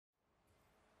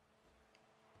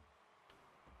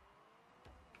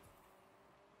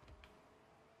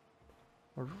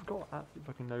I've got absolutely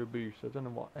fucking no boost. I don't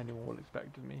know what anyone will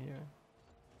expect of me here.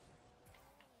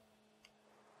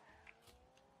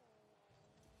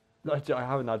 Like, I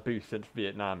haven't had boost since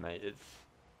Vietnam, mate.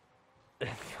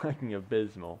 It's fucking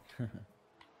abysmal.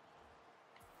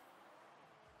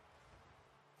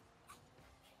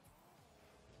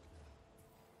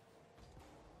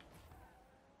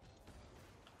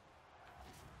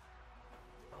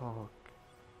 Oh,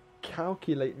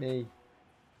 calculate me.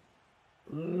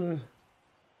 Ugh.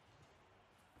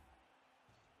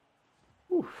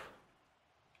 Oof.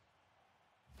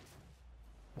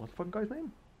 What's the fucking guy's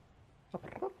name?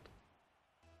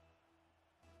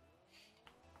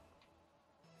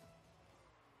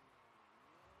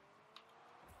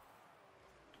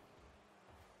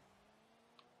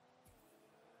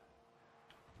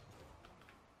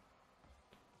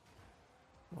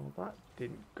 Well, that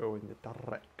didn't go in the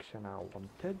direction I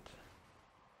wanted.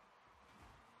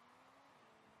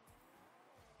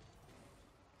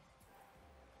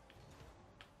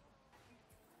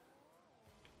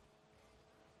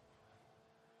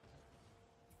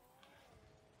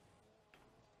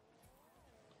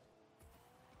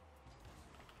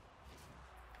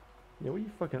 Yeah, what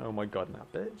you fucking oh my god now,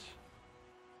 bitch.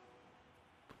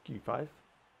 Fuck you, 5.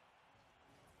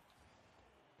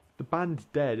 The band's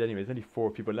dead anyway, there's only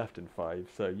 4 people left in 5,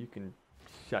 so you can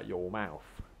shut your mouth.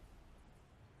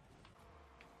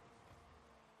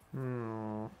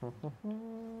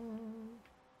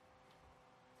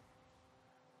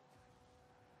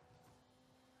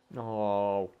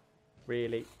 Oh,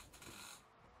 really?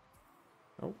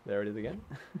 Oh, there it is again.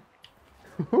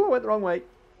 Went the wrong way.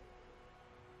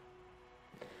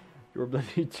 Your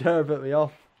bloody chair bit me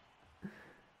off.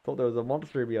 Thought there was a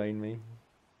monster behind me.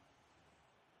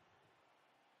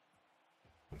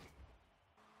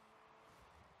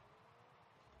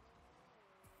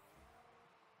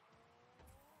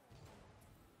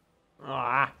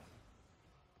 Ah!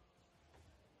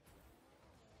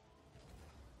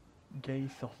 Gay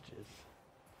sausages.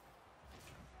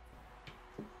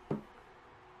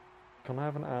 Can I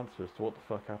have an answer as to what the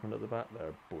fuck happened at the back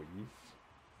there, boys?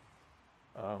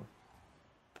 Oh.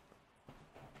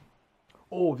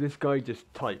 Oh, this guy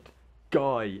just typed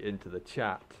guy into the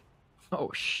chat.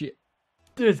 Oh shit.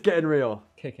 Dude, it's getting real.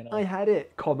 Kicking off. I had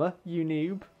it, comma, you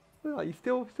noob. Oh, you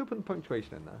still putting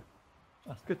punctuation in there.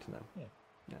 That's good to know. Yeah.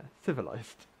 Yeah,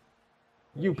 civilized.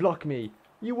 You block me.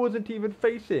 You wasn't even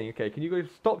facing. Okay, can you guys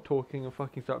stop talking and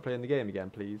fucking start playing the game again,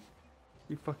 please?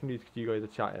 You fucking need because you guys are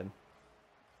chatting.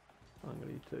 I'm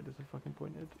gonna need to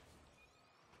disappointed.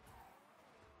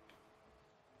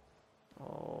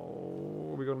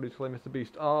 Oh, we're gonna lose because I missed the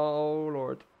beast. Oh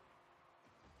lord.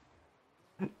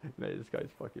 Mate, this guy's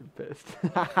fucking pissed.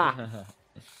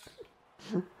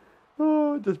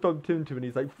 Oh, just bumped into him and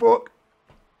he's like, fuck!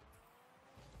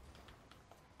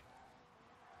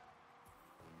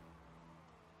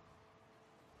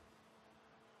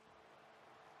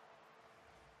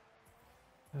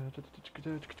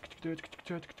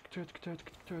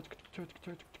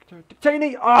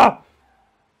 Cheney! Ah!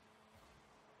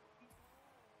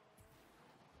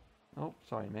 Oh,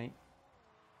 sorry, mate.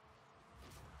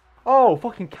 Oh,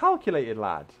 fucking calculated,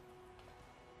 lad.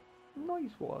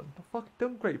 Nice one. The fuck,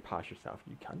 don't great pass yourself,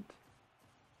 you cunt.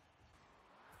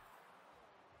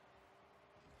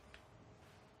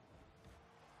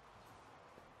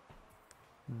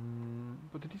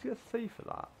 But did he get a save for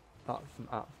that? That's some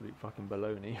absolute fucking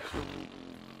baloney.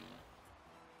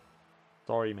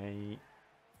 Sorry, mate.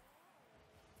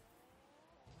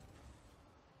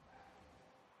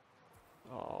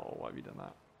 Oh, why have you done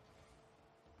that?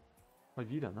 Why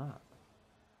have you done that?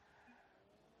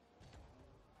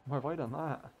 Why have I done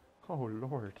that? Oh,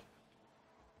 Lord.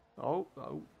 Oh.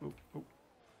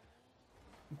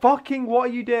 Fucking, what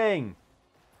are you doing?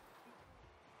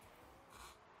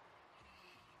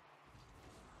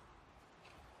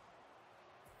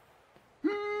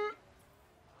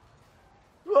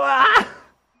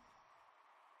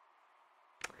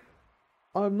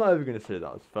 I'm not ever going to say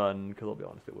that was fun, because I'll be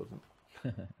honest, it wasn't.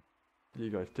 You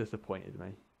guys disappointed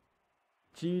me.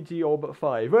 GG all but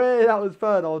 5. Hey, that was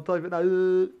fun. I'll type it now.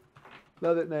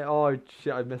 Love it, mate. Oh,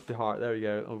 shit, I missed the heart. There we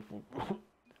go. Oh.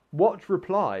 Watch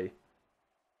reply.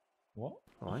 What?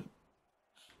 Alright.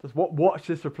 Just watch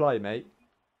this reply, mate.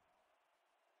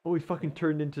 Oh, he's fucking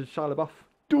turned into Shia LaBeouf.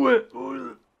 Do it!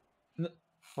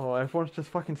 Oh, everyone's just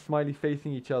fucking smiley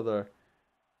facing each other.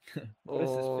 What is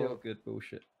this feel good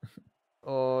bullshit?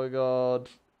 Oh god.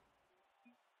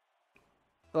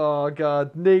 Oh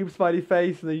god. Noob smiley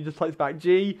face, and then he just types back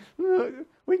G.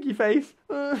 Winky face.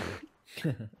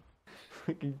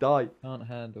 Fucking die. Can't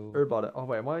handle. Heard about it. Oh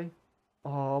wait, am I?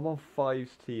 Oh, I'm on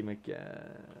 5's team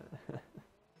again.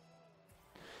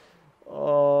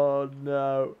 Oh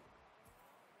no.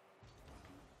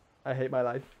 I hate my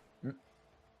life. Mm.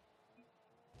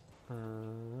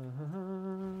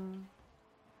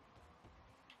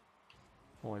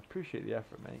 Oh, I appreciate the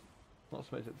effort, mate. Not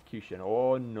so much execution.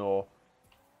 Oh no.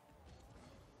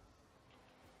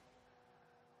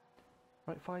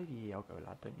 Right, 5E, I'll go,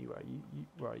 lad. Don't you worry.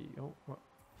 Where are you? Oh, what?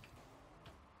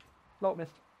 Lot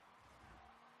missed.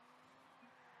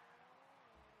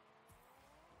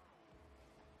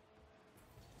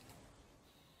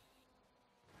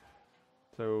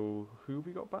 So, who have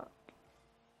we got back?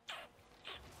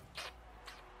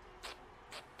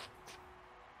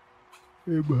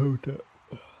 Imhotep.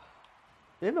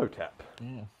 Imhotep?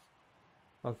 Yeah.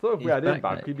 I thought if we He's had him back,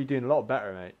 back, mate. we'd be doing a lot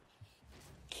better, mate.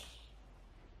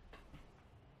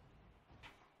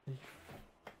 He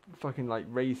fucking like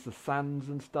raised the sands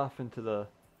and stuff into the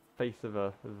face of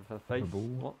a face. ball.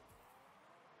 What?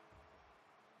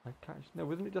 I catch? No,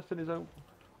 wasn't it just in his own?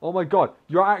 Oh my god,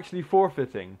 you're actually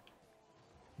forfeiting.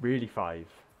 Really, 5?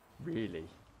 Really?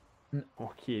 Mm.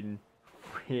 Fucking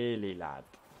really, lad.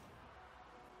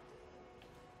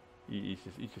 He's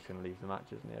just gonna leave the match,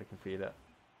 isn't he? I can feel it.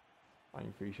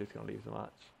 I'm pretty sure he's gonna leave the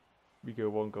match. We go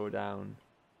 1 goal down,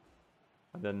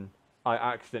 and then I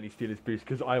accidentally steal his boost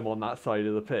because I'm on that side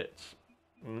of the pitch.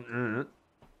 Okay,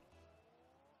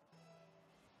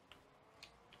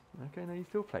 no, he's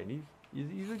still playing.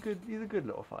 He's a good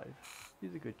little 5.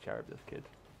 He's a good cherub, this kid.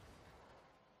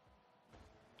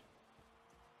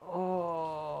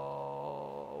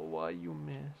 Oh, why you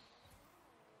miss?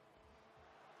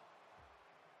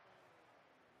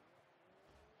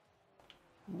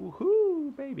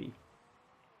 Woohoo, baby!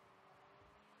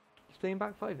 Staying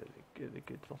back 5 is a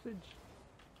good sausage.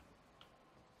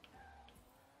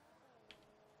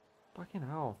 Fucking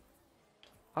hell!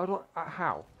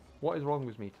 How? What is wrong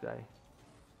with me today?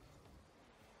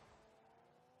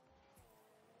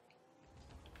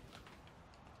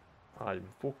 I'm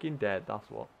fucking dead. That's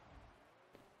what.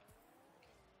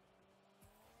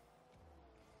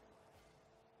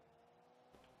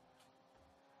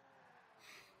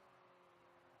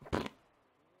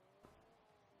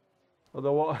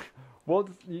 Although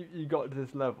once you got to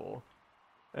this level,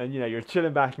 and you know you're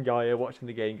chilling back and you're watching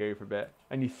the game go for a bit,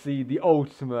 and you see the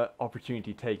ultimate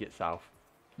opportunity take itself,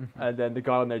 and then the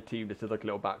guy on their team just does like a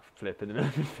little backflip in the middle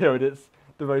of the field. It's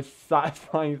the most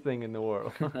satisfying thing in the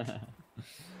world.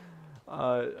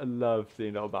 I love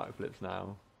seeing little backflips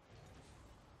now,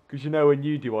 because you know when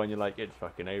you do one, you're like, it's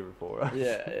fucking over for us.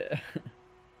 Yeah.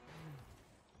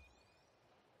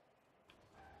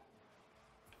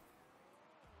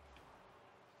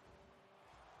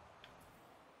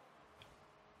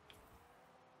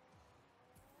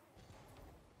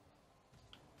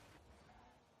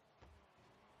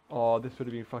 Oh, this would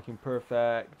have been fucking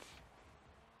perfect.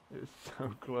 It was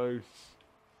so close.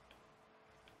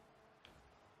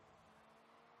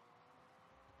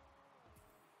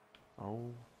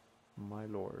 Oh my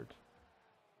lord.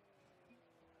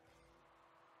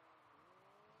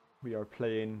 We are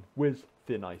playing with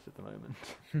thin ice at the moment.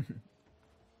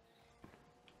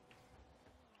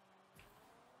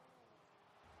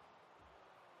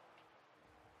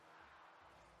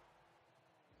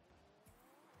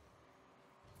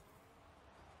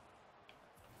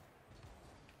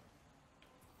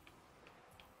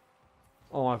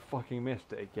 Oh, I fucking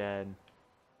missed it again.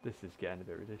 This is getting a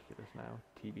bit ridiculous now.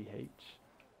 TBH.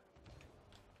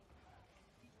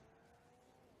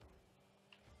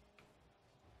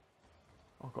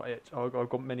 I've got itch. Oh, I've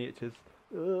got many itches.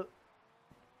 Ugh.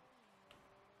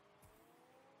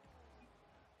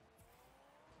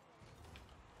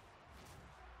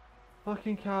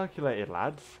 Fucking calculated,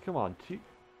 lads. Come on. You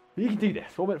can do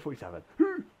this. 1 minute 47.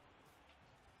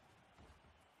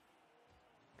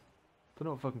 Don't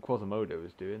know what fucking Quasimodo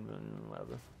was doing, but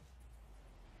whatever.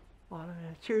 Oh,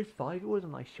 cheers, 5. It was a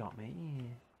nice shot, mate.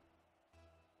 Yeah.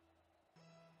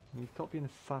 You stop being a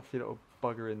sassy little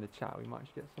bugger in the chat. We might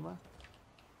actually get somewhere.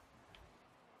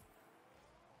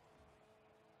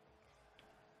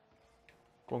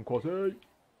 Go on, Quasi. Oh,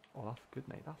 that's good,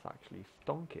 mate. That's actually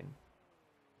stonking.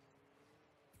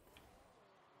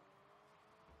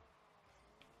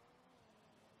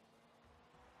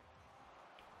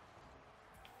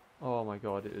 Oh my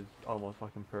god, it is almost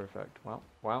fucking perfect. Wow,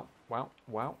 wow, wow,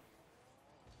 wow.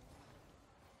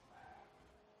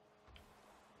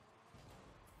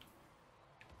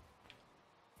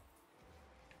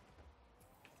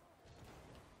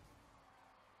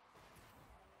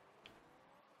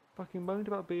 Fucking moaned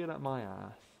about being at my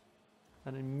ass.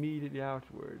 And immediately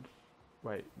afterwards,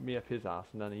 wait, me up his ass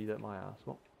and then he's at my ass.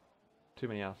 What? Too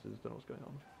many asses, don't know what's going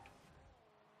on.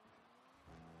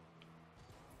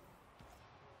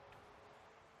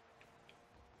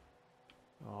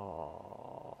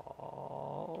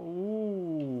 Oh.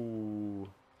 Ooh.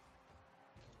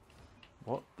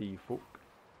 What the fuck?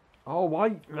 Oh,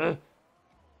 why? Ugh.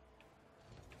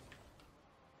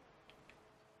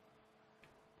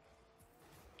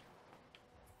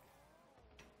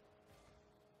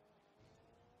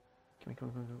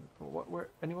 Come on. What? Where?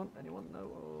 Anyone?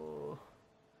 No.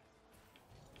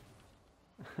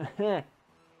 Oh.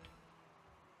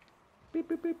 Beep,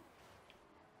 beep, beep.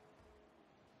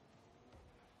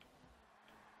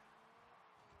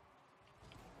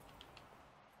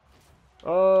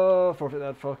 Oh, forfeit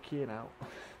that fucking out.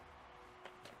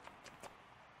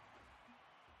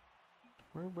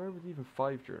 Where was even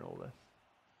 5 during all this?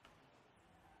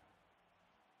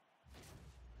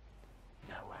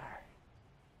 Nowhere.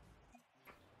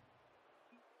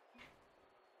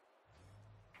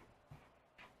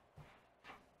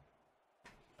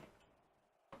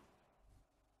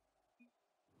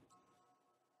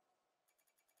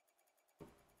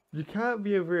 You can't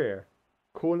be over here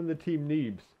calling the team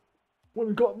noobs. Well,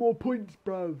 we got more points,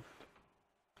 bruv.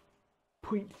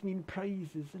 Points mean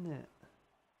prizes, isn't it?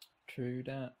 True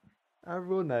that.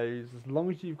 Everyone knows as long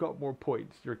as you've got more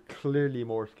points, you're clearly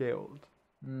more skilled.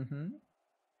 Mm-hmm.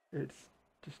 It's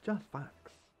just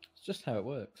facts. It's just how it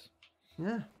works.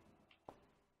 Yeah.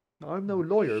 I'm no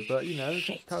lawyer, but you know,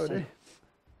 that's how it is.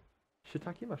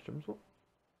 Shiitake mushrooms, what?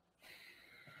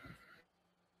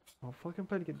 I'll fucking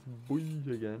play against boys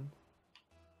again.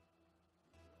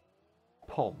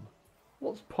 Pom.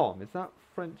 What's pom? Is that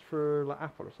French for like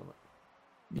apple or something?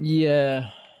 Yeah.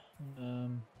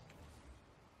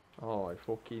 Oh, I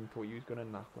fucking thought you was gonna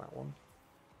knock that one.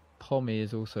 Pommy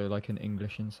is also like an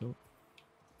English insult.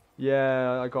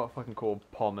 Yeah, I got fucking called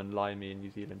pom and limey in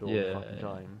New Zealand all the fucking Yeah.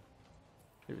 time.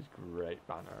 It was great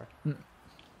banner. Mm.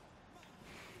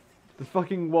 The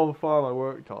fucking one farm I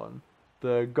worked on,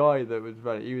 the guy that was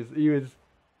running, he was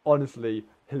honestly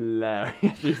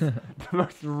hilarious. He's the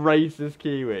most racist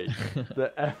Kiwi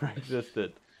that ever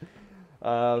existed.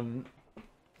 I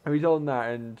was on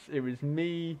that, and it was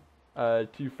me,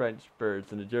 2 French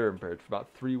birds and a German bird for about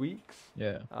 3 weeks.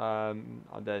 Yeah. And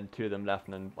then 2 of them left,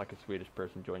 and then like a Swedish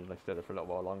person joined, and I stayed there for a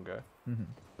little while longer. Mm-hmm.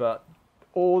 But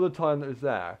all the time that was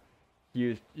there, he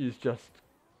was just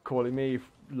calling me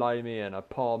limey and a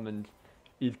pom, and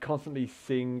he'd constantly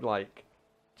sing like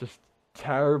just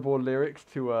terrible lyrics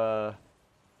to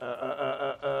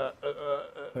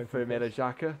Femela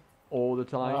Jacka all the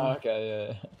time. Oh, okay,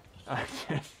 yeah. I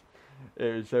just,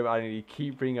 it was so bad. And you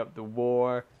keep bringing up the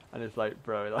war, and it's like,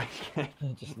 bro, like,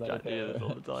 Just let can't it hear go. this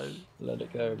all the time. Let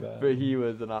it go, man. But he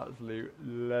was an absolute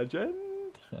legend.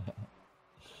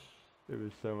 It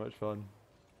was so much fun.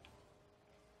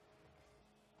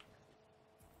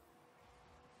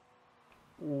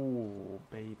 Ooh,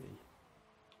 baby.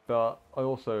 But I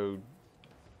also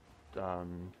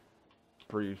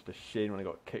bruised the shin when I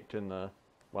got kicked in the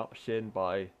shin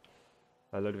by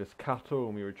a load of his cattle,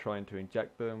 and we were trying to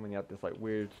inject them, and he had this like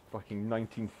weird fucking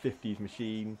 1950s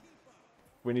machine.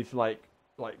 We need to like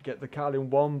get the cattle in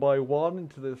one by one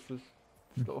into this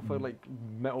little like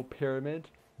metal pyramid.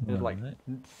 And like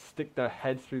stick their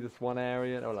heads through this one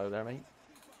area. Oh, hello there, mate.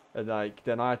 And like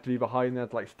then I had to be behind them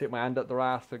to like stick my hand up their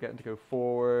ass to get them to go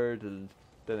forward, and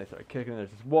then they started kicking. There's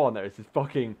this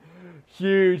fucking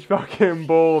huge fucking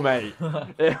ball, mate.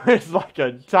 It was like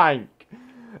a tank.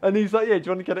 And he's like, yeah, do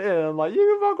you want to get it in? And I'm like, you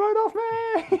can fuck right off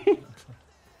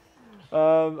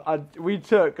me. We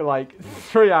took like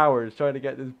 3 hours trying to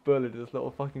get this bull into this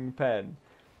little fucking pen.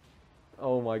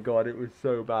 Oh my god, it was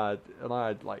so bad. And I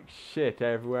had like shit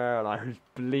everywhere, and I was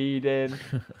bleeding.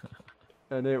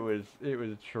 And it was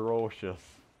atrocious.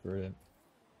 Brilliant.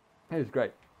 It was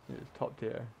great. It was top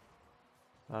tier.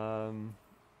 And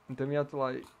then we had to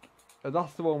like, and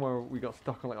that's the one where we got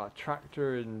stuck on like a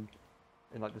tractor in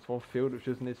like this one field which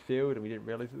wasn't this field, and we didn't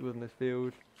realise it wasn't this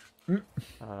field.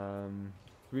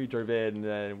 We drove in, and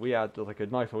then we had like a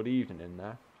nice old evening in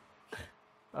there.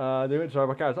 They went to drive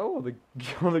back out. I was like,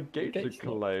 oh, the gates are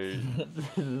closed.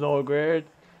 This is all weird.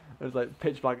 It was like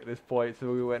pitch black at this point,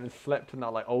 so we went and slept in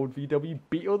that like old VW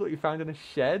Beetle that we found in a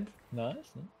shed.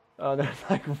 Nice. There's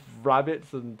like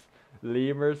rabbits and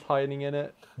lemurs hiding in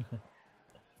it.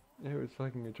 It was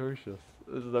fucking atrocious.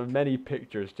 There's the many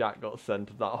pictures Jack got sent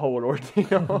of that whole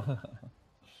ordeal.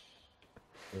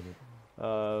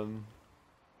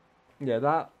 Yeah,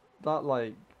 that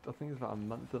like I think it's about a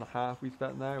month and a half we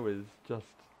spent there was just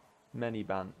many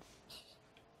bants.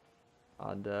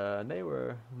 And they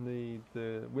were the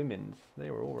women's.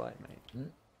 They were all right, mate.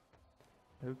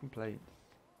 No complaints.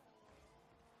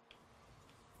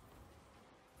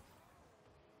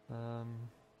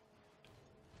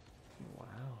 Wow.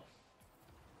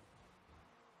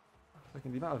 Like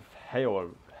the amount of hay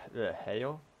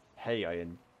I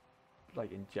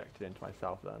injected into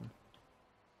myself then.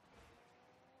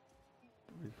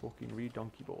 These fucking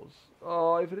donkey balls.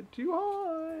 Oh, I put it too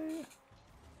high.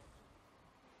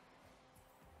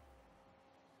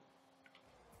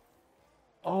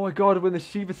 Oh my god, when the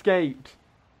sheep escaped.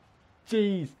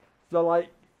 Jeez. So like,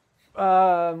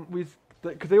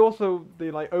 because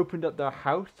they like opened up their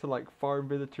house to like foreign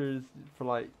visitors for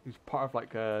like, it was part of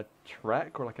like a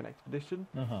trek or like an expedition.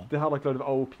 They had like a load of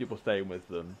old people staying with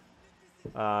them.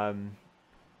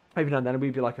 Every now and then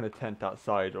we'd be like in a tent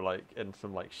outside or like in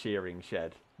some like shearing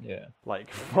shed. Yeah. Like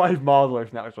 5 miles away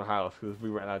from the actual house because we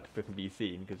weren't allowed to fucking be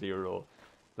seen because they were all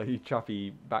like these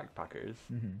trappy backpackers.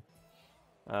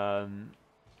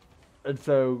 And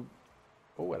so,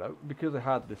 because I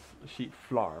had this sheep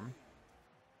farm,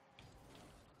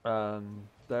 I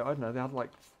don't know, they had like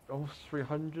almost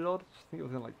 300 odd. I think it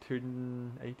was in like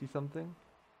 280 something.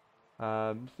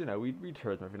 So, you know, we'd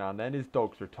heard them every now and then. His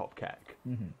dogs were top keck.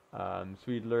 So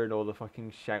we'd learn all the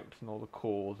fucking shouts and all the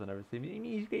calls and everything.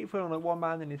 He's great for like one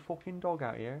man and his fucking dog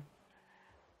out here.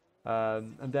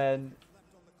 And then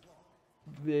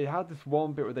they had this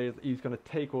one bit where he was going to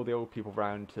take all the old people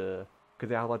round to, because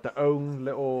they had like their own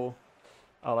little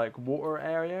like water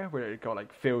area where it got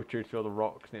like filtered through all the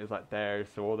rocks and it was like there,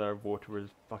 so all their water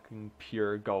was fucking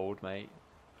pure gold, mate.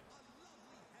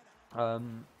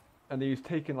 And he was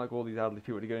taking like all these elderly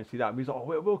people to go and see that. And he was like,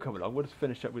 oh, we'll come along. We'll just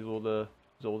finish up with all the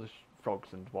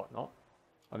frogs and whatnot.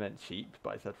 I meant sheep,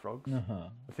 but I said frogs.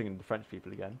 I'm thinking the French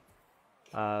people again.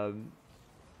 And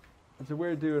so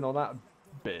we're doing all that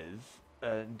biz,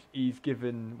 and he's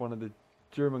given one of the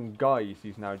German guys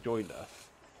who's now joined us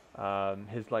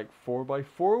his like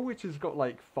 4x4, which has got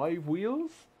like 5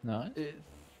 wheels. Nice. It's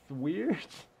weird.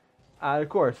 And of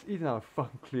course, he doesn't have a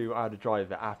fucking clue how to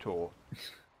drive it at all.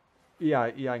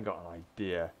 Yeah, he ain't got an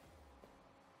idea.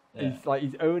 Yeah.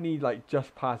 He's only like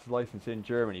just passed his license in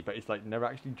Germany, but he's like never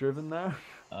actually driven there.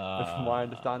 That's my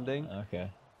understanding. Okay.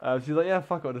 So he's like, yeah,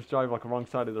 fuck it, I'll just drive like a wrong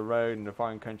side of the road in a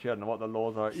foreign country. I don't know what the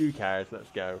laws are. Who cares?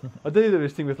 Let's go. I didn't know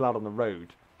this thing was allowed on the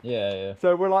road. Yeah.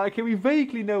 So we're like, okay, we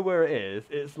vaguely know where it is.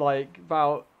 It's like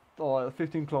about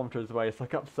 15 kilometers away. It's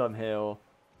like up some hill.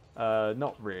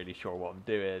 Not really sure what I'm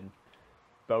doing.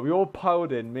 But we all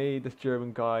piled in, me, this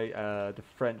German guy, the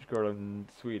French girl and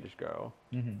Swedish girl.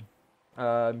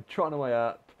 Trotting away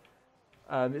up.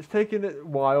 It's taking a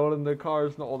while and the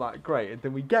car's not all that great. And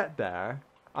then we get there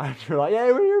and we're like,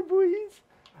 yeah, we're here, boys.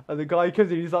 And the guy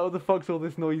comes in, he's like, what the fuck's all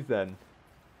this noise then?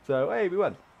 So, hey, we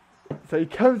won. So he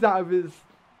comes out of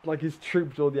his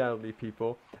troops, all the elderly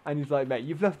people. And he's like, mate,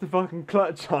 you've left the fucking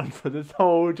clutch on for this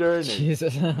whole journey.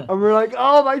 Jesus. And we're like,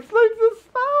 oh, my slugs are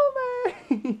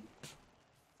smell, mate.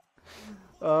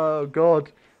 Oh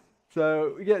god.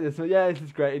 So we get this, so yeah, this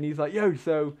is great, and he's like, yo,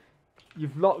 so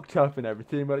you've locked up and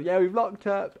everything. We're like, yeah, we've locked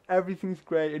up, everything's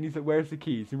great. And he's like, where's the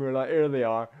keys? And we're like, here they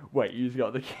are. Wait, you've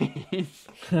got the keys.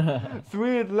 So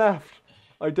we had left.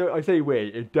 I say we,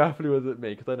 it definitely wasn't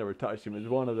me because I never touched him. It was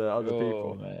one of the other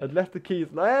people. Man. I'd left the keys.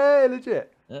 Like, hey,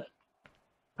 legit. Yeah.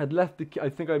 I'd left the. I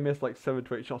think I missed like 7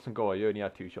 to 8 shots on goal. You only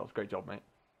had 2 shots. Great job, mate.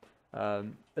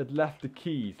 I'd left the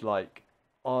keys like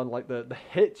on like the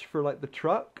hitch for like the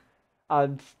truck,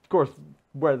 and of course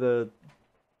where the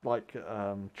like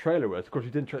trailer was. Of course, we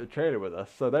didn't take the trailer with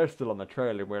us, so they're still on the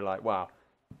trailer. And we're like, wow,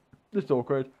 this is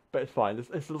awkward, but it's fine.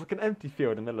 It's like an empty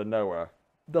field in the middle of nowhere.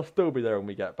 They'll still be there when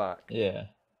we get back. Yeah.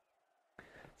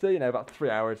 So, you know, about 3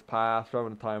 hours passed, we're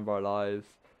having the time of our lives.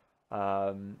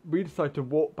 We decided to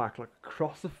walk back like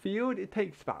across the field. It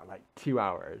takes about like 2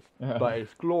 hours, but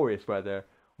it's glorious weather.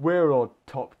 We're all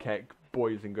top keck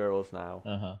boys and girls now.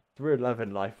 So we're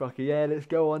loving life. Fucking yeah, let's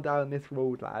go on down this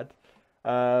road, lad.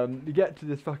 You get to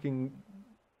this fucking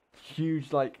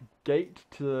huge like gate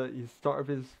to the start of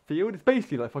his field. It's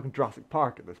basically like fucking Jurassic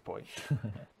Park at this point.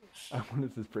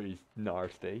 This is pretty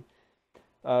nasty.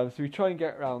 So we try and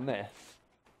get around this.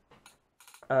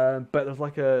 But there's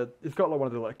like it's got like one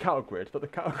of the like cattle grids, but the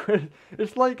cattle grid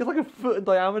it's like a foot in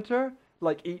diameter,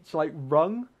 like each like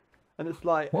rung, and it's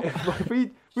like if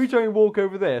we try and walk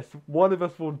over this, one of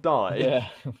us will die. Yeah,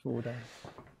 fall down.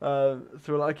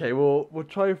 So we're like, okay, we'll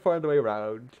try and find a way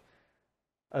around.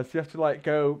 So you have to like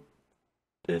go.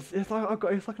 It's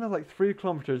like another like 3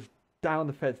 kilometers down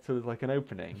the fence till there's like an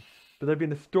opening. But there'd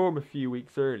been a storm a few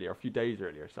days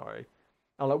earlier, sorry.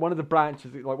 And like one of the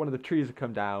branches, like one of the trees had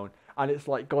come down, and it's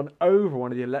like gone over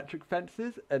one of the electric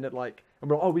fences, and we're like,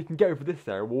 oh, we can get over this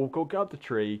there. We'll go get up the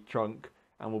tree trunk,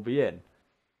 and we'll be in.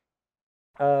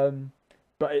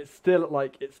 But it's still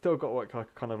got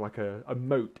like kind of like a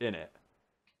moat in it.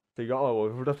 So you go, oh,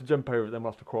 well, we'll have to jump over it, then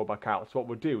we'll have to crawl back out. So what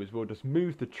we'll do is we'll just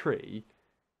move the tree,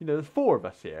 there's 4 of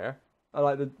us here. And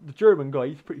like the German guy,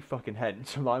 he's pretty fucking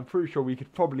hench. I'm pretty sure we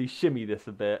could probably shimmy this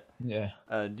a bit. Yeah.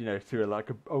 And through like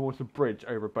almost a bridge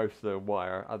over both the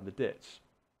wire and the ditch.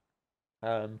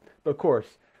 But of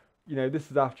course, this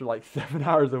is after like 7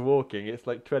 hours of walking. It's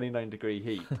like 29-degree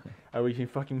heat, and we've been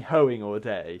fucking hoeing all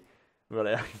day. We're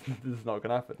like, this is not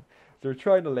gonna happen. So we're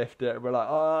trying to lift it. We're like,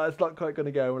 oh, it's not quite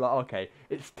gonna go. We're like, okay,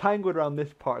 it's tangled around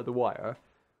this part of the wire.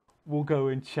 We'll go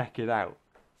and check it out.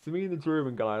 So me and the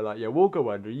German guy are like, yeah, we'll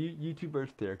go under. You two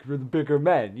burst here, because we're the bigger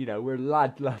men. We're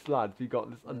lads. We got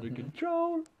this under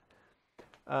control.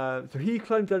 So he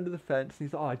climbs under the fence, and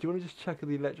he's like, oh, do you want to just check if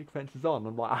the electric fence is on?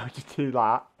 I'm like, how'd you do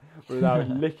that without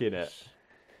licking it?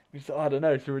 He's like, I don't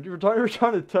know. So we're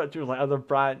trying to touch it with like other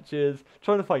branches,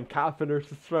 trying to find caterpillars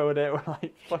to throw at it. We're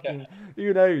like, fucking,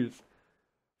 who knows?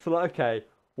 So like, okay,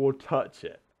 we'll touch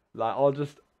it. Like,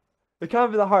 it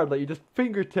can't be that hard. Like, you just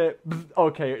fingertip,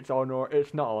 okay, it's on or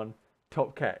it's not on.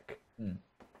 Top kick.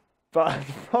 But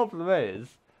the problem is,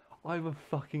 I'm a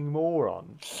fucking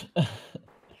moron.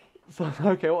 So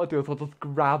okay, what I do is I'll just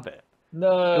grab it.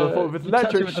 No, I thought with you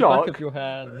electric touch it with shock. the back of your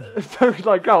hand. So it's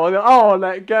like, oh,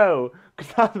 let go,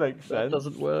 because that makes sense. That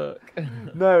doesn't work.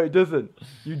 No, it doesn't.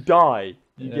 You die.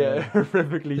 You Yeah. get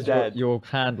horrifically dead. Your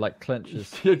hand like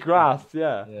clenches. Your grasp,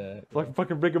 yeah. Yeah. It's like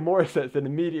fucking rigor mortis sets in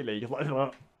immediately. It's like,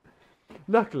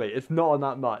 luckily, it's not on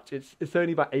that much. It's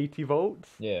only about 80 volts.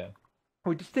 Yeah.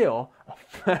 Which is still a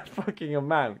fair fucking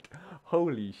amount.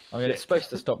 Holy shit. I mean, it's supposed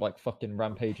to stop like fucking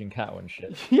rampaging cattle and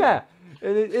shit. Yeah,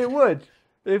 it would.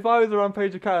 If I was a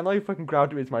rampaging cat and I fucking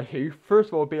grabbed it with my hoof, first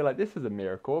of all, I'd be like, this is a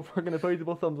miracle. Fucking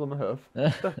opposable thumbs on my hoof.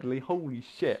 Secondly, holy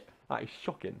shit, that is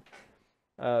shocking.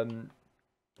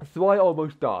 So I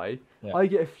almost die. Yeah. I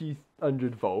get a few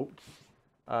 100 volts.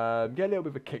 Get a little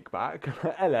bit of a kickback.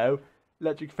 Hello,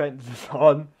 electric fence is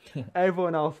on.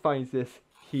 Everyone else finds this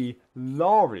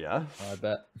hilarious. I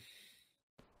bet.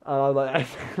 And I'm like,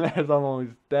 I'm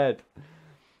almost dead.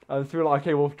 And so we're like,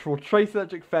 okay, we'll trace the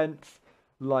electric fence,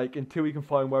 like, until we can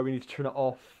find where we need to turn it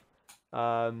off.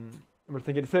 We're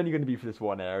thinking it's only going to be for this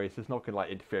one area, so it's not going to, like,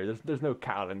 interfere. There's no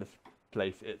cattle in this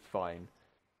place, it's fine.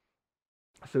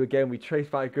 So again, we trace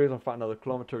back, it goes on for another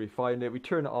kilometre, we find it, we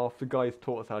turn it off, the guys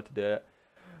taught us how to do it.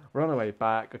 We're on our way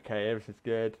back, okay, everything's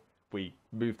good. We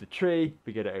move the tree,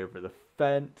 we get it over the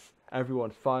fence,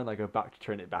 everyone's fine, I go back to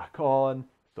turn it back on,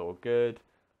 it's all good.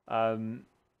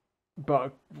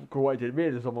 But what I didn't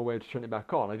realise on my way to turn it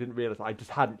back on, I didn't realise I just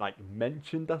hadn't like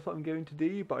mentioned that's what I'm going to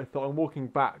do, but I thought I'm walking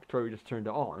back to where we just turned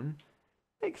it on.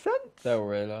 Makes sense. They'll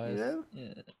realise.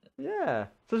 Yeah.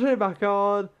 So I turn it back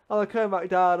on, and I come back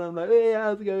down, and I'm like, hey,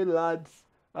 how's it going, lads?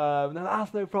 And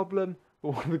that's no problem.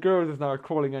 Well, one of the girls is now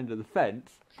crawling under the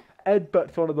fence,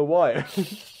 headbutts one of the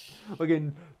wires,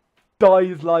 again,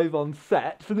 dies live on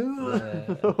set.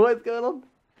 What's going on?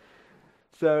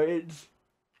 So it's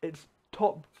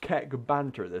top keck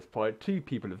banter at this point. 2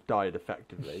 people have died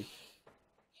effectively.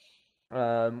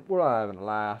 We're all having a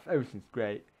laugh. Everything's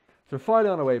great. So finally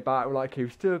on our way back, we're like, okay,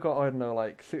 we've still got, I don't know,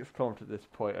 like 6 kilometers at this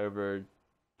point over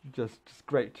just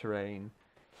great terrain.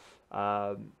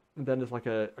 And then there's like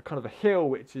a kind of a hill,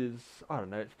 which is, I don't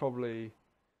know, it's probably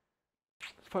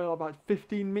about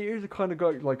 15 meters. It kind of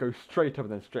goes straight up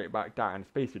and then straight back down.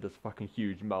 It's basically just a fucking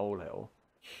huge molehill.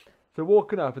 So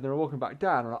walking up and then we're walking back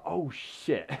down, I'm like, oh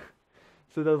shit.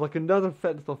 So there's like another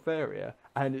fenced off area,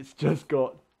 and it's just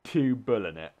got 2 bull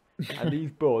in it. And these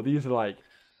bull, these are like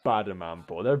Badderman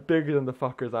bull. They're bigger than the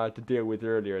fuckers I had to deal with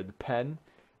earlier in the pen.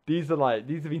 These have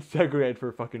been segregated for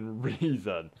a fucking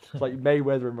reason. It's like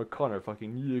Mayweather and McConnor,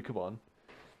 fucking, you, come on.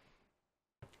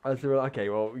 And so we're like, okay,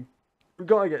 well, we've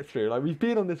got to get through. Like, we've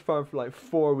been on this farm for like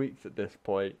 4 weeks at this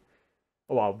point.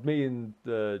 Well, me and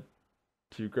the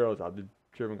 2 girls, the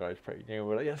German guy's pretty new.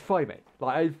 We're like, yeah, it's fine, mate.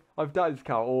 Like, I've done this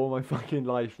cow all my fucking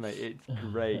life, mate. It's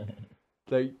great.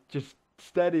 Like, just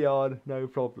steady on, no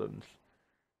problems.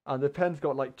 And the pen's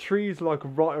got like trees like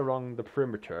right around the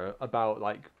perimeter, about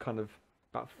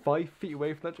 5 feet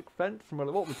away from the electric fence. And we're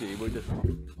like, what we do?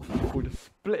 We'll just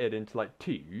split it into like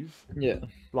 2s. Yeah.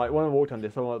 Like when I walked on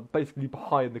this, I'm basically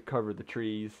behind the cover of the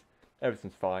trees.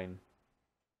 Everything's fine.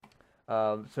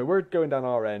 So we're going down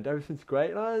our end. Everything's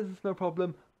great. There's no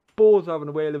problem. Bulls are having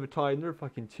a whale of a time. They're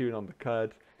fucking chewing on the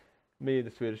cud. Me and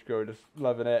the Swedish girl are just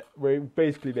loving it. We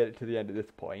basically made it to the end at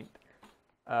this point.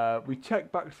 We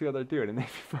check back to see what they're doing, and they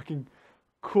fucking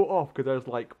cut off because there's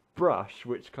like brush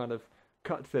which kind of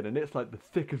cuts in, and it's like the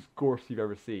thickest gorse you've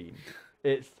ever seen.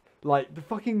 It's like the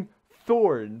fucking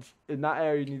thorns in that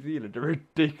area of New Zealand are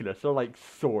ridiculous. They're like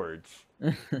swords.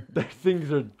 Those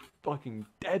things are fucking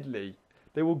deadly.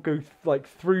 They will go like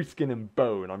through skin and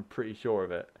bone. I'm pretty sure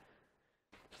of it.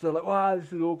 So like, wow,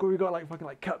 this is awkward. We got like fucking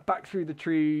like cut back through the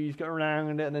trees, get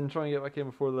around it, and then try and get back in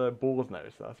before the boars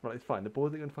notice us. But it's fine. The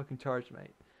boars ain't gonna fucking charge,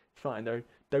 mate. It's fine. They're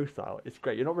docile. It's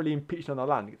great. You're not really impinging on their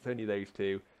land. It's only those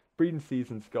two. Breeding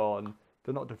season's gone.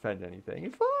 They're not defending anything.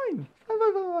 It's fine.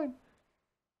 Fine.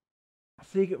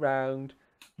 So you get round.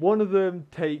 One of them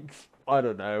takes, I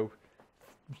don't know,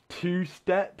 2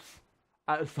 steps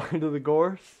outside of the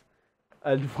gorse,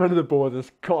 and one of the boars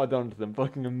has caught onto them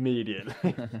fucking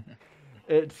immediately.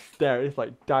 It's there. It's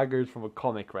like daggers from a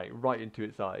comic, right into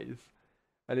its eyes.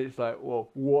 And it's like, well,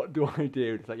 what do I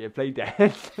do? It's like, yeah, play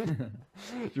dead.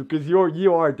 Because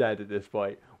you are dead at this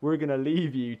point. We're going to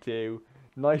leave you two.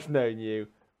 Nice knowing you,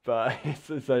 but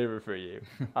it's over for you.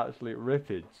 Absolute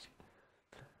rippage.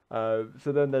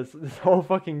 So then there's this whole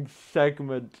fucking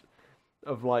segment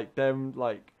of like them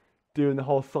like doing the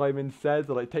whole Simon Says,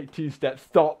 or like take 2 steps,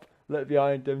 stop, look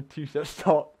behind them, 2 steps,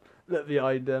 stop, look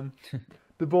behind them.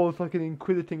 The ball's fucking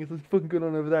inquisiting. It's fucking going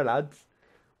on over there, lads.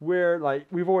 We're like,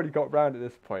 we've already got round at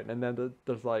this point, and then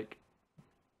there's like,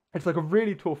 it's like a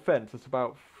really tall fence. It's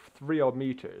about 3 odd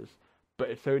meters, but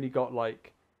it's only got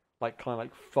like kind of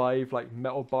like 5 like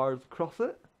metal bars across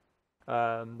it,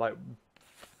 like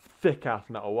thick ass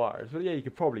metal wires. But yeah, you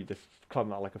could probably just climb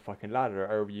that like a fucking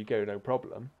ladder. Over you go, no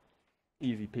problem.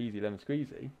 Easy peasy, lemon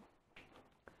squeezy.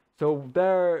 So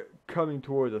they're coming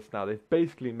towards us now. They've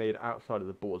basically made it outside of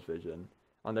the boar's vision,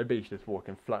 and they're basically just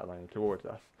walking flatlining towards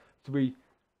us. So we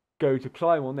go to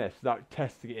climb on this without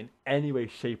testing it in any way,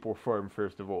 shape, or form.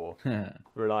 First of all,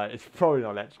 we're like, it's probably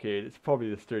not electrocuted. It's probably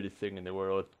the sturdiest thing in the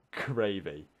world.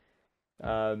 Gravy.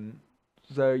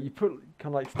 So you put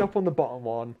kind of like step on the bottom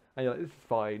one, and you're like, this is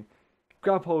fine.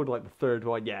 Grab hold of like the 3rd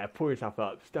one, yeah, pull yourself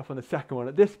up. Step on the 2nd one.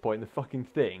 At this point, the fucking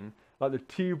thing, like the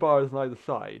 2 bars on either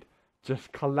side,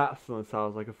 just collapse on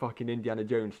themselves like a fucking Indiana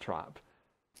Jones trap.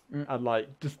 And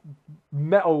like just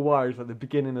metal wires at the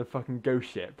beginning of the fucking ghost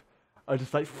ship are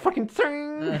just like fucking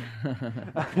ting!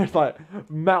 And there's like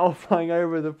metal flying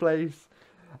over the place.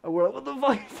 And we're like, what the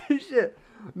fuck is this shit?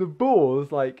 The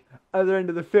boars like at the end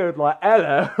of the field like,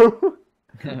 hello.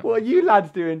 What are you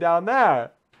lads doing down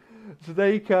there? So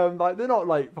they come like, they're not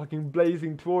like fucking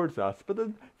blazing towards us, but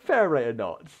they're fair rate of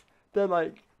knots. They're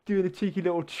like doing a cheeky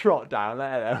little trot down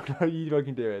there. What are you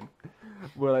fucking doing?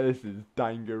 We're like, this is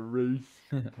dangerous.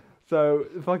 So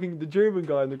fucking the German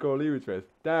guy and the girl he was with,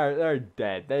 they're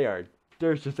dead.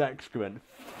 There's just excrement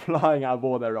flying out of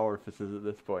all their orifices at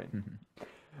this point.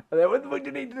 And then, what the fuck do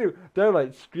you need to do? They're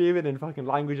like screaming in fucking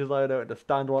languages I don't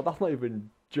understand. Well, that's not even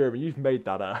German. You've made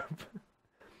that up.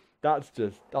 That's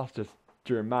just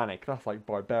Germanic. That's like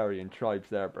barbarian tribes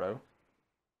there, bro.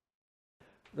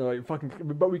 They're like fucking,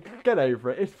 but we get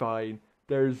over it. It's fine.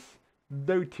 There's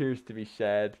no tears to be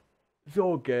shed. It's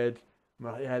all good.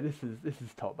 We're like, yeah, this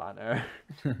is top banner.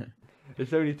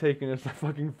 It's only taken us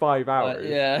fucking 5 hours.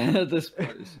 Yeah, this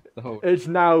the whole. It's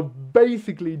now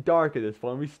basically dark at this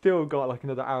point. We still got like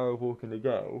another hour of walking to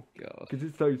go. God. Because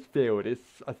it's those field.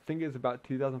 I think it's about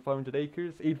 2,500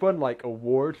 acres. He'd won like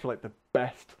awards for like the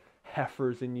best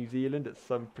heifers in New Zealand at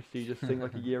some prestigious thing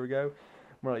like a year ago.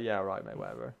 We're like, yeah, right, mate,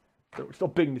 whatever. So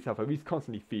stop bigging yourself up. He's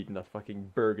constantly feeding us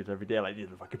fucking burgers every day. Like, these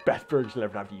are the fucking best burgers you'll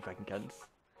ever have, you fucking cunts.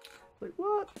 Like,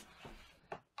 what?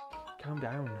 Calm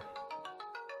down.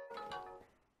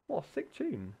 What a sick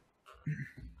tune.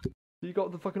 You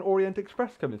got the fucking Orient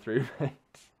Express coming through, mate.